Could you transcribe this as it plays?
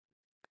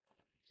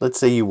Let's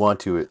say you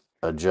want to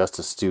adjust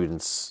a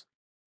student's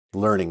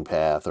learning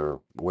path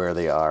or where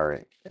they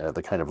are,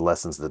 the kind of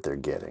lessons that they're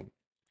getting.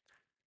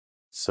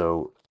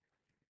 So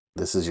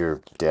this is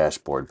your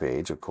dashboard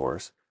page, of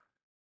course,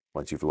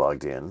 once you've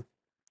logged in.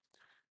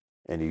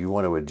 And you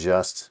want to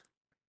adjust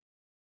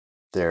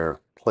their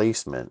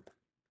placement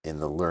in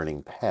the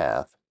learning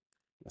path.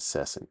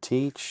 Assess and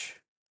teach,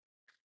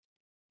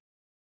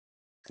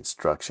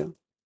 instruction,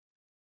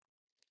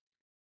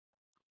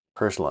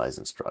 personalized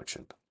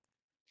instruction.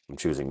 I'm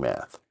choosing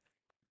math.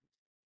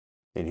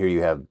 And here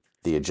you have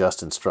the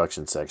adjust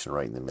instruction section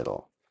right in the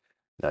middle.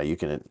 Now you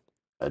can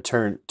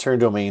turn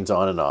domains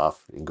on and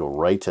off. You can go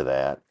right to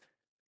that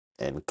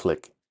and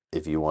click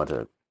if you want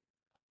to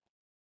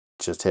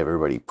just have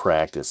everybody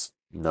practice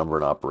number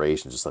and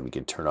operations. Just like you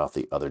can turn off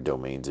the other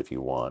domains if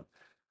you want.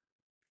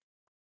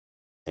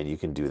 And you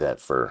can do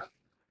that for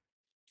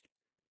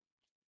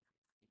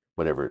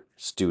whatever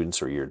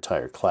students or your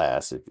entire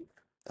class, if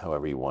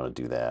however you want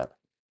to do that.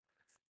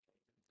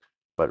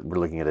 But we're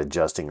looking at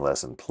adjusting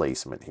lesson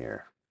placement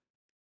here.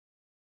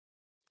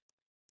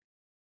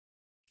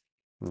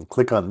 And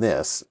click on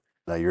this.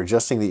 Now you're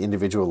adjusting the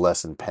individual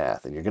lesson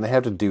path, and you're going to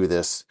have to do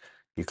this.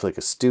 You click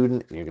a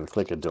student, and you're going to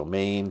click a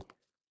domain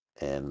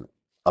and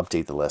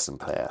update the lesson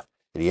path.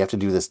 And you have to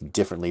do this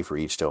differently for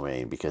each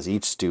domain because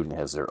each student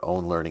has their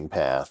own learning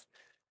path,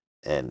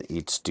 and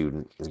each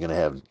student is going to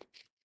have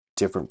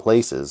different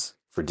places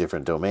for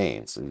different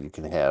domains. So you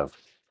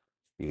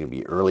can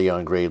be early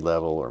on grade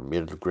level or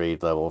mid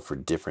grade level for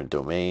different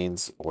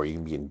domains, or you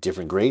can be in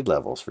different grade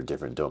levels for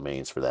different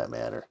domains for that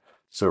matter.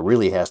 So it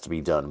really has to be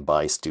done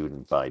by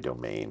student, by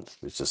domain.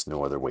 There's just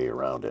no other way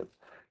around it.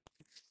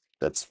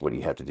 That's what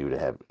you have to do to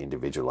have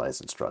individualized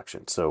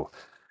instruction. So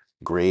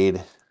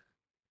grade,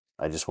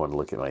 I just want to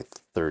look at my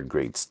third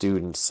grade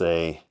students,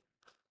 say,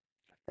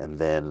 and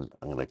then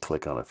I'm going to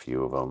click on a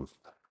few of them.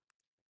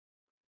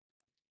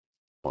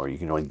 Or you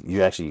can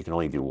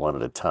only do one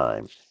at a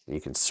time.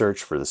 You can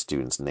search for the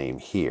student's name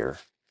here.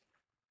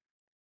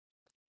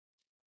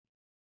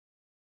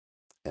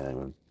 And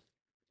I'm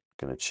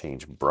going to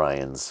change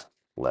Brian's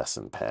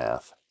lesson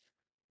path.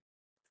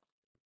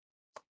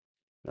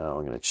 Now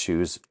I'm going to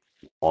choose,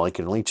 I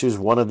can only choose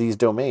one of these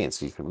domains.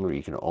 So you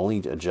can only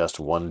adjust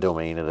one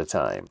domain at a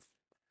time.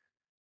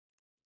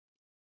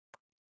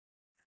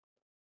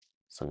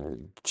 So I'm going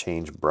to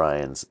change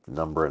Brian's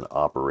number and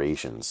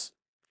operations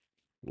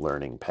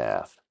learning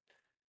path.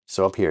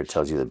 So up here it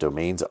tells you the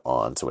domain's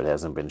on, so it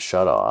hasn't been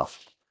shut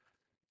off,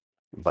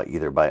 but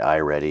either by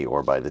iReady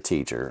or by the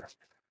teacher.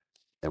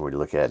 And when you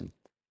look at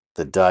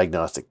the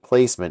diagnostic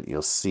placement,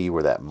 you'll see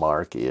where that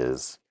mark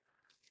is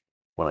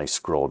when I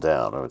scroll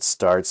down. Or it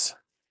starts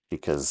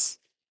because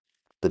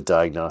the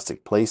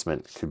diagnostic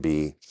placement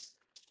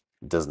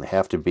doesn't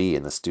have to be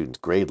in the student's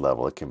grade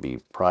level. It can be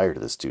prior to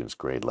the student's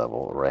grade level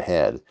or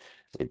ahead.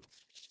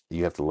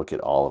 You have to look at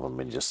all of them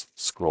and just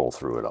scroll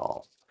through it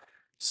all.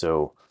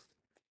 So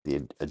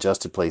the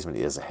adjusted placement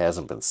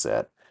hasn't been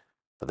set,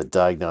 but the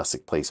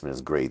diagnostic placement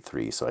is grade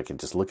 3. So I can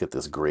just look at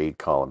this grade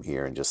column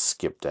here and just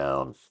skip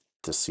down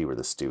to see where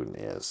the student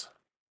is.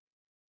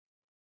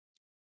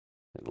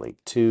 And late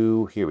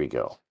 2, here we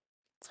go.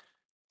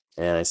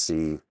 And I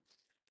see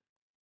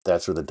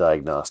that's where the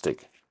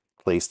diagnostic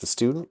placed the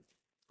student.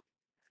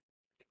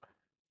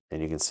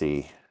 And you can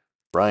see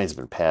Brian's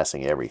been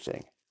passing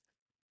everything.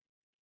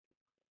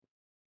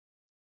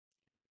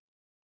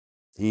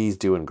 He's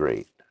doing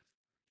great.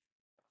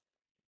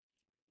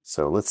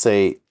 So let's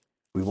say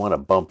we want to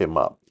bump him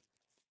up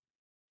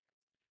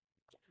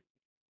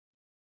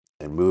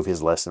and move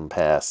his lesson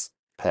path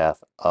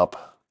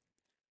up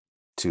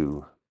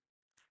to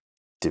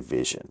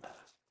division.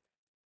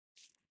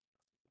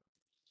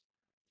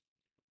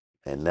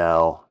 And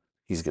now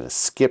he's going to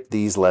skip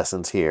these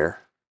lessons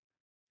here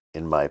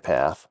in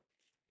MyPath.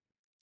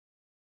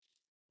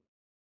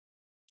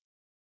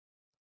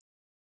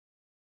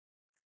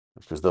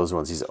 Because those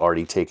ones he's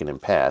already taken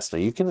and passed. Now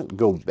you can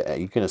go back.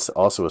 You can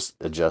also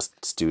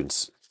adjust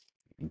students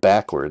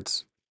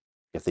backwards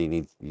if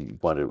you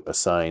want to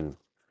assign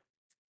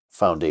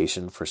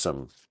foundation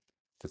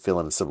to fill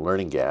in some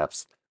learning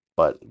gaps.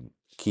 But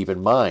keep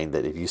in mind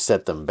that if you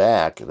set them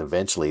back,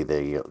 eventually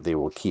they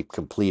will keep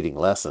completing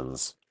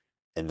lessons,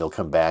 and they'll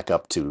come back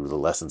up to the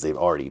lessons they've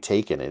already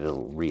taken, and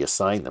it'll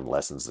reassign them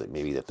lessons that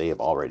they have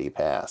already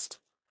passed.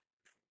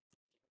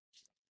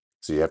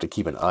 So you have to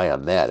keep an eye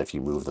on that if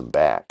you move them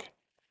back.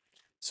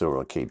 So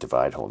okay,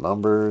 divide whole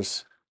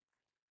numbers,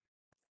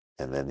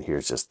 and then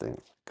here's just the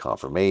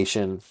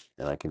confirmation,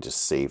 and I can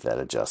just save that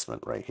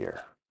adjustment right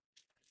here.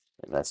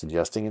 And that's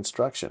adjusting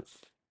instruction.